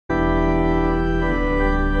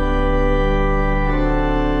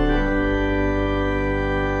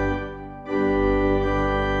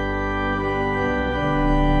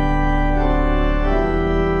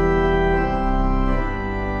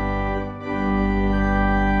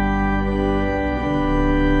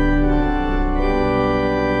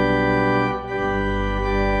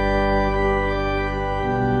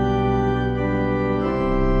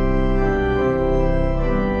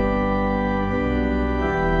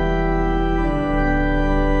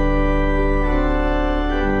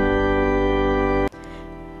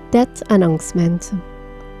Death announcement.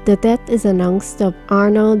 The death is announced of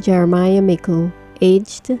Arnold Jeremiah Mickle,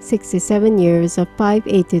 aged 67 years, of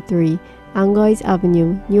 583 Angois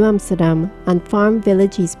Avenue, New Amsterdam, and Farm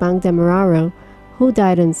Village, East Bank, Demerara, who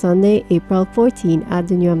died on Sunday, April 14 at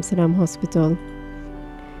the New Amsterdam Hospital.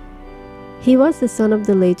 He was the son of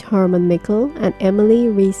the late Herman Mickle and Emily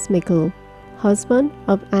Reese Mickle, husband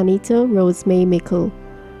of Anita Rose May Mickle,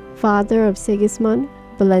 father of Sigismund,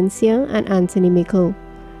 Valencia, and Anthony Mickle,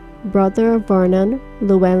 brother of Vernon,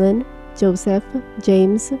 Llewellyn, Joseph,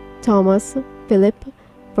 James, Thomas, Philip,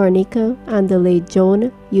 Vernica, and the late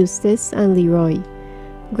Joan, Eustace, and Leroy,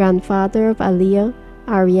 grandfather of Aliyah,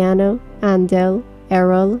 Ariana, Andel,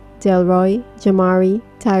 Errol, Delroy, Jamari,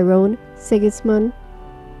 Tyrone, Sigismund,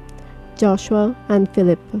 Joshua, and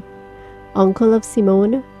Philip, uncle of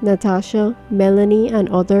Simone, Natasha, Melanie, and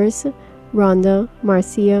others, Rhonda,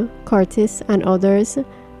 Marcia, Curtis, and others,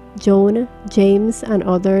 Joan, James, and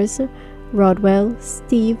others, Rodwell,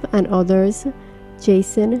 Steve, and others,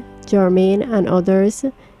 Jason, Jermaine, and others,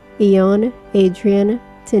 Ian, Adrian,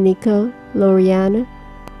 Tanika, Lorianne,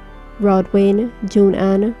 Rodwayne,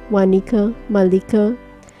 June-Ann, Wanika, Malika,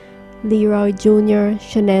 Leroy Jr.,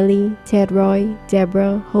 Chanelli, Ted Roy,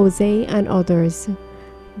 Deborah, Jose, and others,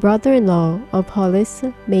 brother-in-law of Hollis,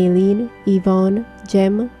 Maylene, Yvonne,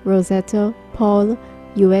 Jem, Rosetta, Paul,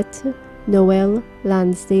 Hewitt, Noel,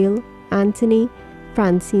 Lansdale, Anthony,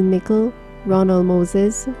 Francine Mickle, Ronald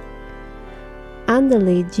Moses, and the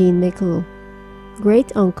late Jean Mickle,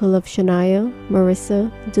 great-uncle of Shania,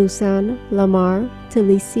 Marissa, Dusan, Lamar,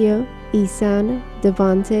 Talicia, Isan,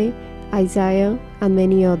 Devante, Isaiah, and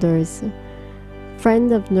many others,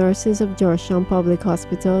 friend of nurses of Georgetown Public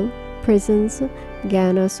Hospital, prisons,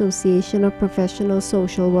 Guyana Association of Professional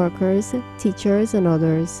Social Workers, teachers, and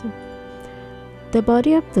others. The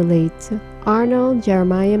body of the late Arnold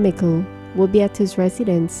Jeremiah Mickle will be at his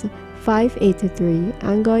residence, 583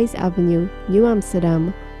 Angois Avenue, New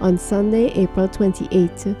Amsterdam, on Sunday, April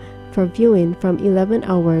 28, for viewing from 11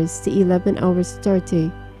 hours to 11 hours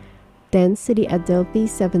 30. Thence to the Adelphi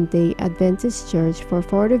Seventh-day Adventist Church for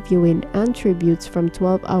further viewing and tributes from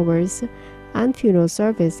 12 hours, and funeral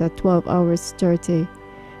service at 12 hours 30.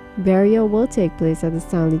 Burial will take place at the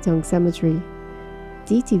Stanley Tongue Cemetery.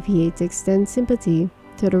 DTV8 extends sympathy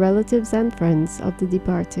to the relatives and friends of the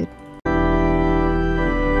departed.